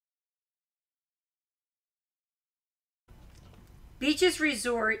Beaches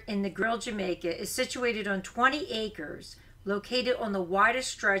Resort in Negril, Jamaica is situated on 20 acres, located on the widest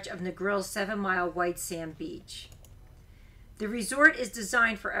stretch of Negril's 7-mile white sand beach. The resort is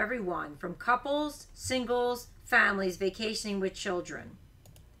designed for everyone, from couples, singles, families vacationing with children.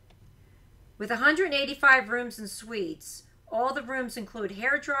 With 185 rooms and suites, all the rooms include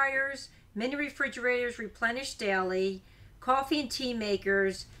hair dryers, mini refrigerators replenished daily, coffee and tea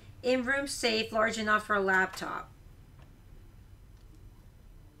makers, in-room safe large enough for a laptop.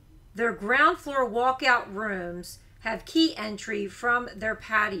 Their ground floor walkout rooms have key entry from their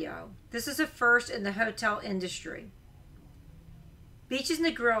patio. This is a first in the hotel industry. Beaches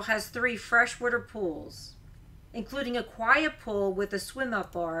Negril has 3 freshwater pools, including a quiet pool with a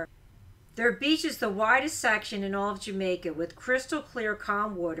swim-up bar. Their beach is the widest section in all of Jamaica with crystal clear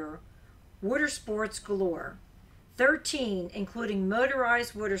calm water, water sports galore. 13, including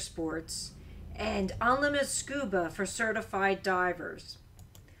motorized water sports, and unlimited scuba for certified divers.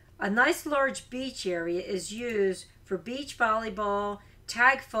 A nice large beach area is used for beach volleyball,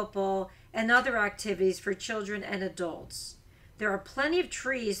 tag football, and other activities for children and adults. There are plenty of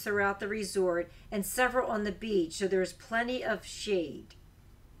trees throughout the resort and several on the beach, so there is plenty of shade.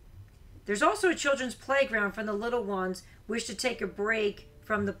 There's also a children's playground for the little ones who wish to take a break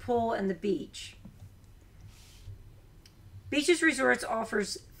from the pool and the beach. Beaches Resorts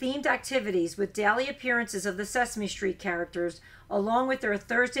offers themed activities with daily appearances of the Sesame Street characters, along with their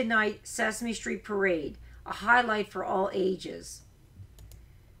Thursday night Sesame Street Parade, a highlight for all ages.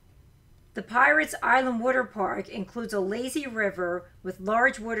 The Pirates Island Water Park includes a lazy river with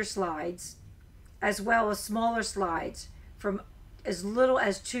large water slides, as well as smaller slides from as little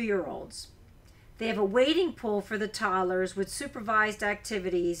as 2-year-olds. They have a wading pool for the toddlers with supervised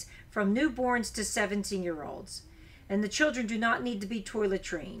activities from newborns to 17-year-olds. And the children do not need to be toilet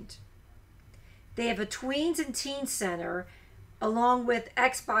trained. They have a tweens and teen center along with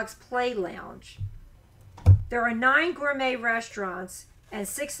Xbox Play Lounge. There are 9 gourmet restaurants and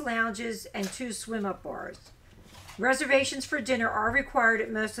 6 lounges and 2 swim-up bars. Reservations for dinner are required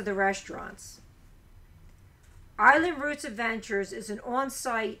at most of the restaurants. Island Roots Adventures is an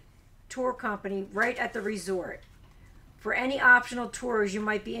on-site tour company right at the resort for any optional tours you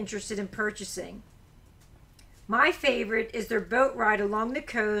might be interested in purchasing. My favorite is their boat ride along the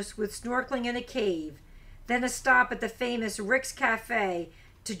coast with snorkeling in a cave, then a stop at the famous Rick's Cafe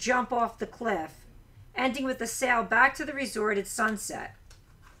to jump off the cliff, ending with a sail back to the resort at sunset.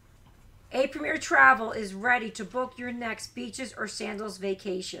 A Premier Travel is ready to book your next beaches or sandals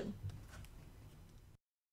vacation.